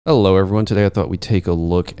Hello everyone, today I thought we'd take a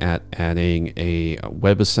look at adding a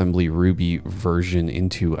WebAssembly Ruby version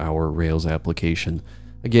into our Rails application.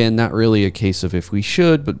 Again, not really a case of if we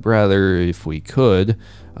should, but rather if we could.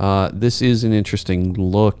 This is an interesting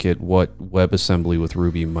look at what WebAssembly with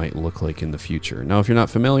Ruby might look like in the future. Now, if you're not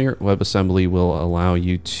familiar, WebAssembly will allow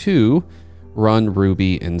you to run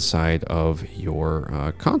Ruby inside of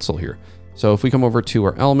your console here. So if we come over to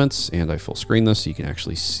our elements, and I full screen this so you can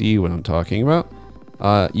actually see what I'm talking about,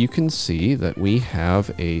 you can see that we have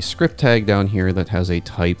a script tag down here that has a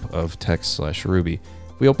type of text/Ruby.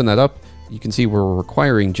 If we open that up, you can see we're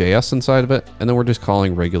requiring JS inside of it, and then we're just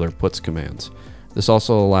calling regular puts commands. This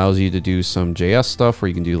also allows you to do some JS stuff where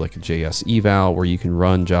you can do like a JS eval, where you can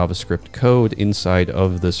run JavaScript code inside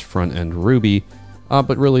of this front end Ruby.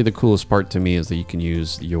 But really the coolest part to me is that you can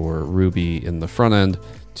use your Ruby in the front end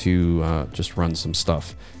to just run some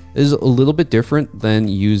stuff. Is a little bit different than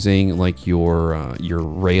using like your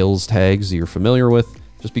Rails tags that you're familiar with,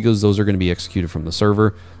 just because those are going to be executed from the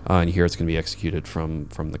server, and here it's going to be executed from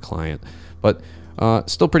the client. But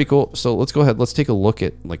still pretty cool. So let's go ahead. Let's take a look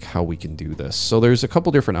at like how we can do this. So there's a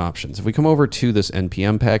couple different options. If we come over to this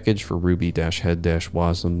npm package for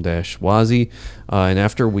ruby-head-wasm-wazi, and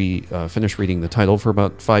after we finish reading the title for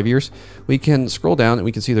about 5 years, we can scroll down and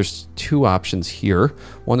we can see there's two options here.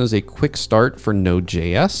 One is a quick start for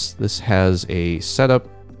Node.js. This has a setup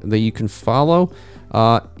that you can follow.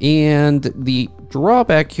 And the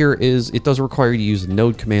drawback here is it does require you to use the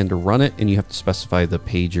node command to run it, and you have to specify the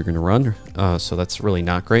page you're going to run. So that's really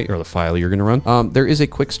not great, or the file you're going to run. There is a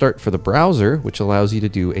quick start for the browser, which allows you to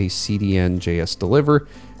do a cdn.js deliver.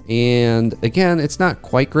 And again, it's not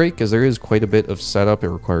quite great because there is quite a bit of setup. It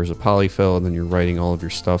requires a polyfill, and then you're writing all of your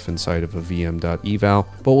stuff inside of a vm.eval.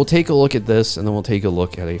 But we'll take a look at this, and then we'll take a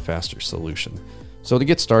look at a faster solution. So to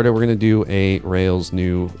get started, we're going to do a Rails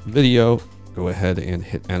new video. Go ahead and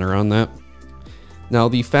hit enter on that. Now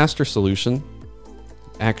the faster solution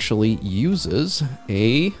actually uses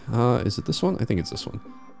a, is it this one? I think it's this one.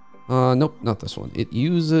 Nope, not this one. It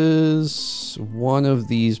uses one of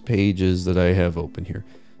these pages that I have open here,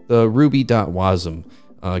 the ruby.wasm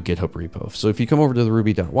GitHub repo. So if you come over to the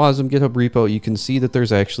ruby.wasm GitHub repo, you can see that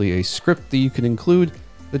there's actually a script that you can include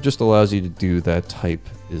that just allows you to do that type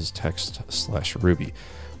is text/Ruby.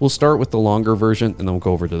 We'll start with the longer version, and then we'll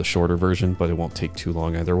go over to the shorter version, but it won't take too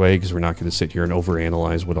long either way because we're not going to sit here and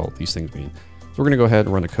overanalyze what all these things mean. So we're going to go ahead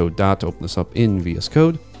and run a code dot to open this up in VS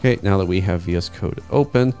Code. Okay, now that we have VS Code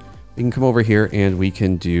open, we can come over here and we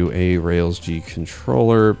can do a Rails G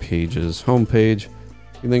controller pages homepage.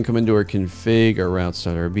 We then come into our config, our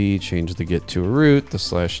routes.rb, change the get to a root, the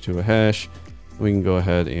slash to a hash. We can go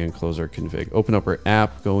ahead and close our config, open up our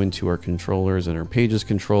app, go into our controllers and our pages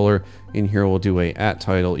controller. In here, we'll do a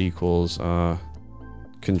 @title equals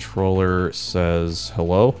controller says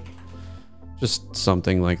hello, just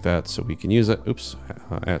something like that so we can use it. Oops,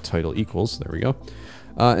 @title equals, there we go.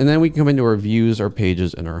 And then we can come into our views, our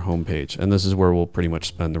pages, and our home page. And this is where we'll pretty much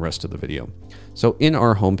spend the rest of the video. So in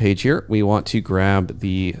our home page here, we want to grab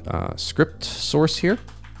the script source here.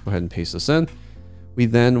 Go ahead and paste this in. We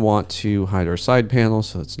then want to hide our side panel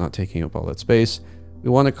so it's not taking up all that space. We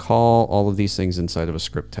want to call all of these things inside of a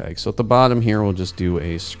script tag. So at the bottom here, we'll just do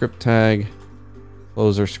a script tag,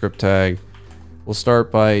 close our script tag. We'll start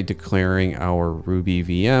by declaring our Ruby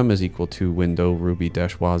VM is equal to window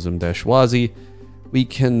ruby-wasm-wazi. We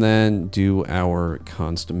can then do our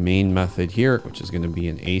const main method here, which is going to be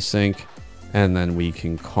an async, and then we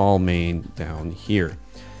can call main down here.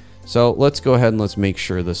 So let's go ahead and let's make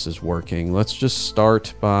sure this is working. Let's just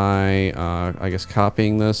start by, I guess,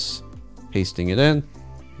 copying this, pasting it in,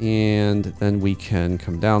 and then we can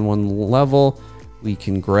come down one level. We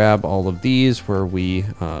can grab all of these where we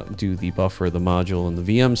do the buffer, the module, and the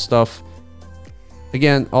VM stuff.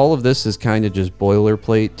 Again, all of this is kind of just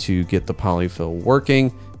boilerplate to get the polyfill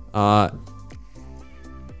working.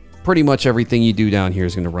 Pretty much everything you do down here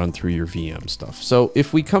is going to run through your VM stuff. So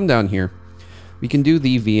if we come down here, we can do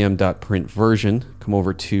the vm.print version, come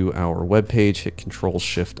over to our web page, hit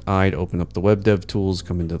Control-Shift-I to open up the web dev tools,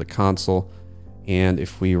 come into the console, and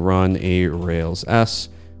if we run a Rails S,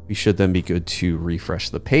 we should then be good to refresh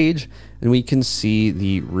the page, and we can see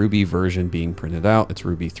the Ruby version being printed out. It's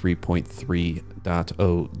Ruby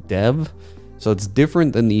 3.3.0 dev. So it's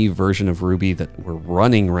different than the version of Ruby that we're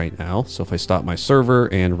running right now. So if I stop my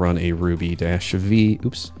server and run a ruby-v,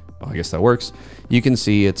 oops, I guess that works. You can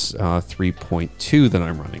see it's 3.2 that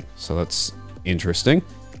I'm running. So that's interesting.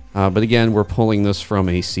 But again, we're pulling this from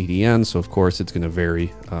a CDN. So of course it's going to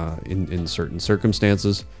vary in certain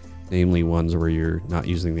circumstances, namely ones where you're not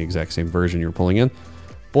using the exact same version you're pulling in.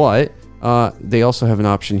 But They also have an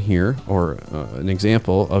option here, or an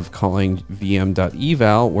example of calling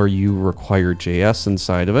vm.eval, where you require JS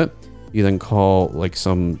inside of it. You then call like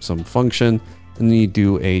some function, and then you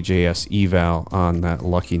do a JS eval on that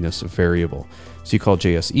luckiness variable. So you call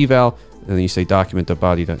JS eval, and then you say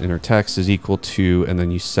document.body.innerText is equal to, and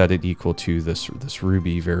then you set it equal to this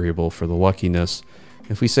Ruby variable for the luckiness.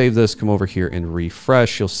 If we save this, come over here and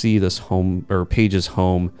refresh, you'll see this home or page's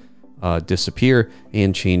home disappear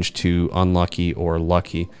and change to unlucky or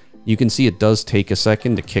lucky. You can see it does take a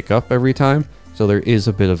second to kick up every time, so there is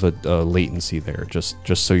a bit of a latency there, just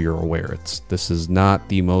so you're aware. This is not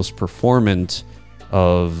the most performant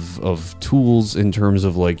of tools in terms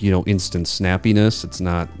of, like, you know, instant snappiness. It's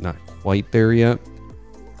not quite there yet,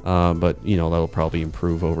 but you know, that'll probably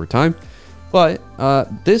improve over time. But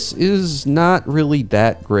this is not really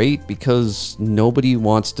that great because nobody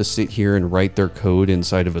wants to sit here and write their code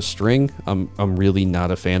inside of a string. I'm really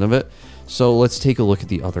not a fan of it. So let's take a look at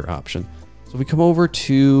the other option. So we come over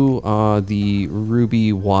to the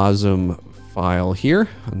Ruby WASM file here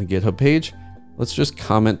on the GitHub page. Let's just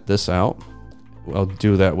comment this out. I'll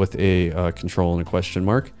do that with a control and a question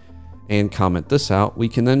mark, and comment this out. We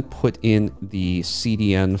can then put in the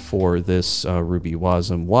CDN for this Ruby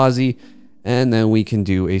WASM WASI, and then we can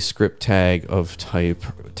do a script tag of type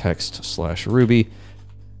text/Ruby.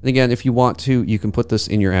 And again, if you want to, you can put this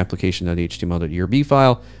in your application.html.erb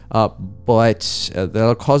file, but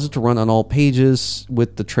that'll cause it to run on all pages,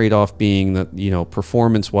 with the trade-off being that, you know,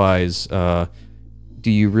 performance-wise, do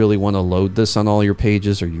you really want to load this on all your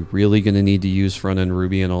pages? Are you really going to need to use front-end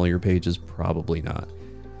Ruby on all your pages? Probably not.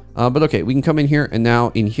 But okay, we can come in here, and now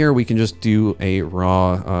in here we can just do a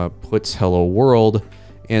raw puts hello world,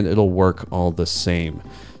 and it'll work all the same.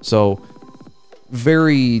 So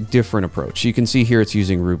very different approach. You can see here it's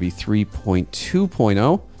using Ruby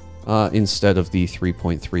 3.2.0 instead of the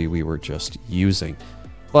 3.3 we were just using.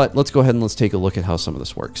 But let's go ahead and let's take a look at how some of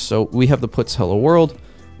this works. So we have the puts hello world.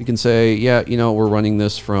 We can say, yeah, you know, we're running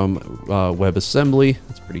this from WebAssembly.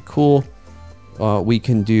 That's pretty cool. We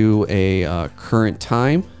can do a current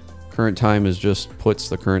time. Current time is just puts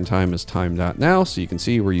the current time as time.now. So you can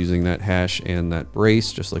see we're using that hash and that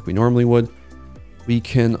brace just like we normally would. We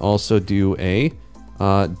can also do a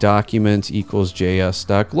document equals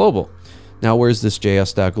js.global. Now, where's this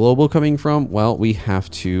js.global coming from? Well, we have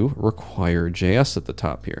to require JS at the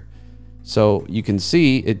top here. So you can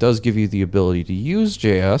see it does give you the ability to use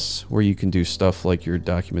JS, where you can do stuff like your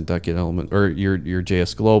document.getElement, or your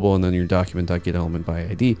JS global, and then your document.getElement by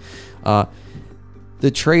ID. The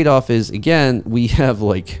trade-off is, again, we have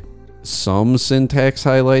like some syntax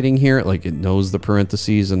highlighting here, like it knows the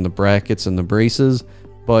parentheses and the brackets and the braces,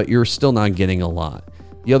 but you're still not getting a lot.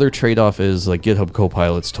 The other trade-off is like GitHub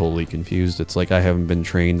Copilot's totally confused. It's like, I haven't been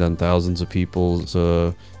trained on thousands of people's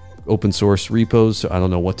open source repos, so I don't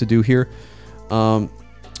know what to do here.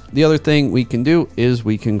 The other thing we can do is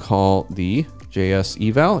we can call the JS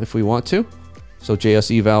eval if we want to. So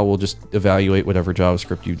JS eval will just evaluate whatever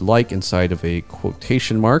JavaScript you'd like inside of a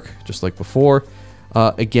quotation mark, just like before.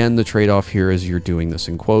 Again, the trade-off here is you're doing this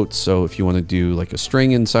in quotes. So if you want to do like a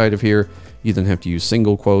string inside of here, you then have to use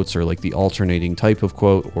single quotes, or like the alternating type of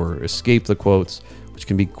quote, or escape the quotes, which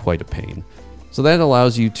can be quite a pain. So that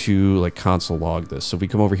allows you to like console log this. So if we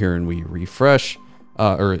come over here and we refresh,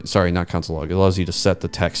 or sorry, not console log, it allows you to set the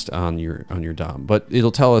text on your DOM, but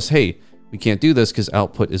it'll tell us, hey, we can't do this because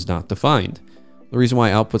output is not defined. The reason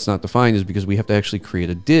why output's not defined is because we have to actually create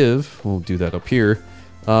a div. We'll do that up here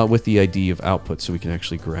with the ID of output, so we can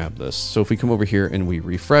actually grab this. So if we come over here and we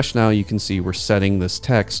refresh now, you can see we're setting this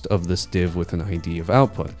text of this div with an ID of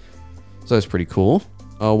output. So that's pretty cool.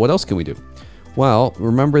 What else can we do? Well,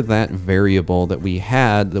 remember that variable that we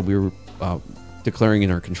had that we were declaring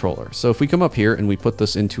in our controller. So if we come up here and we put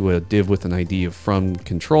this into a div with an ID of from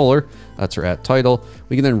controller, that's our @title,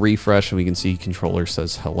 we can then refresh and we can see controller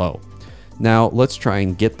says hello. Now let's try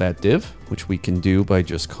and get that div, which we can do by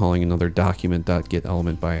just calling another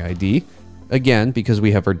document.getElement by ID. Again, because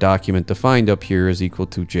we have our document defined up here is equal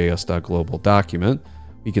to js.global document,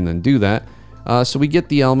 we can then do that. So we get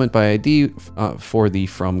the element by ID for the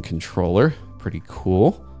from controller. Pretty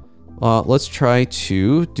cool. Let's try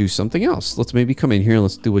to do something else. Let's maybe come in here and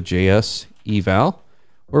let's do a JS eval,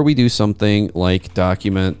 where we do something like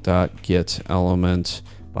document.getElement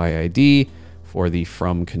by ID for the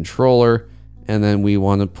from controller. And then we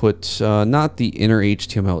want to put not the inner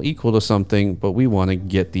HTML equal to something, but we want to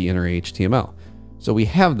get the inner HTML. So we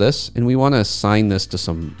have this, and we want to assign this to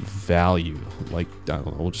some value, like, I don't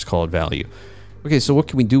know, we'll just call it value. Okay, so what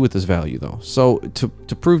can we do with this value though? So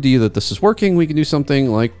to prove to you that this is working, we can do something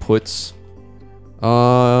like puts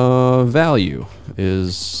value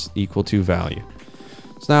is equal to value.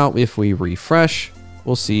 So now if we refresh,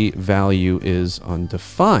 we'll see value is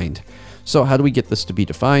undefined. So how do we get this to be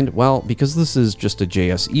defined? Well, because this is just a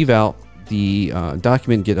JS eval, the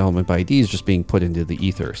document get element by ID is just being put into the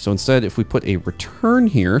ether. So instead, if we put a return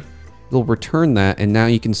here, it'll return that, and now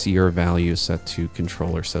you can see our value is set to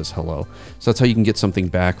controller says hello. So that's how you can get something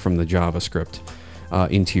back from the JavaScript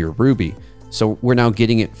into your Ruby. So we're now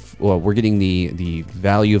getting it, well, we're getting the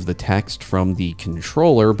value of the text from the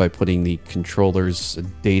controller by putting the controller's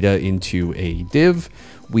data into a div.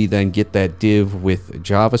 We then get that div with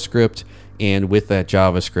JavaScript, and with that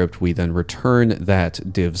JavaScript, we then return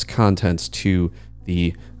that div's contents to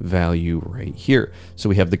the value right here. So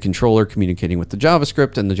we have the controller communicating with the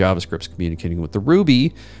JavaScript, and the JavaScript's communicating with the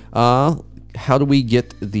Ruby. How do we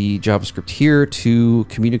get the JavaScript here to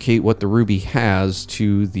communicate what the Ruby has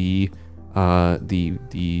to the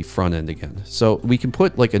front end again? So we can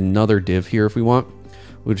put like another div here if we want,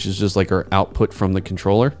 which is just like our output from the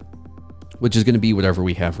controller, which is going to be whatever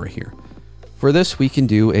we have right here. For this, we can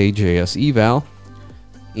do a JS eval,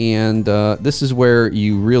 and this is where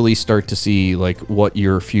you really start to see like what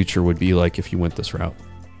your future would be like if you went this route.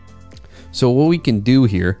 So what we can do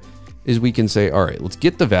here is we can say, all right, let's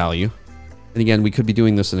get the value. And again, we could be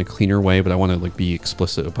doing this in a cleaner way, but I want to like be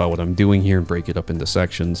explicit about what I'm doing here and break it up into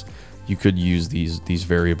sections. You could use these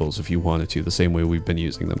variables if you wanted to, the same way we've been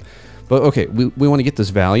using them. But okay, we want to get this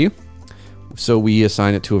value. So we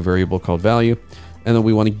assign it to a variable called value. And then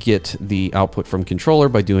we want to get the output from controller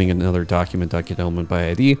by doing another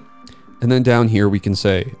document.getElementById. And then down here we can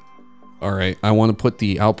say, all right, I want to put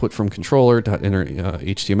the output from controller.enter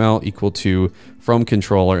HTML equal to from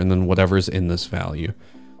controller and then whatever's in this value.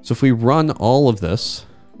 So if we run all of this,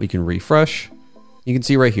 we can refresh. You can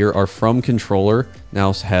see right here, our from controller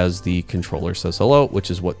now has the controller says hello,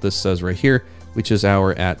 which is what this says right here, which is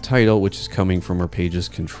our at title, which is coming from our page's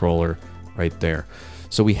controller right there.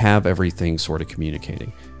 So we have everything sort of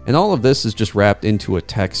communicating. And all of this is just wrapped into a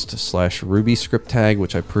text/Ruby script tag,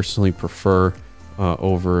 which I personally prefer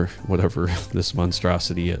over whatever this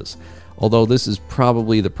monstrosity is. Although this is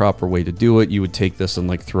probably the proper way to do it. You would take this and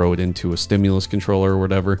like throw it into a stimulus controller or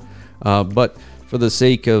whatever. But for the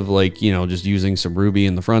sake of like, you know, just using some Ruby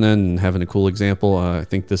in the front end and having a cool example, I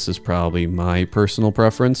think this is probably my personal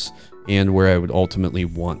preference and where I would ultimately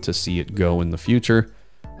want to see it go in the future.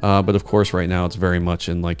 But of course, right now it's very much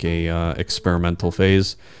in like a experimental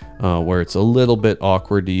phase where it's a little bit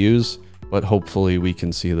awkward to use, but hopefully we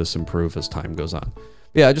can see this improve as time goes on.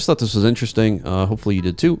 Yeah, I just thought this was interesting. Hopefully you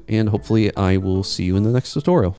did too, and hopefully I will see you in the next tutorial.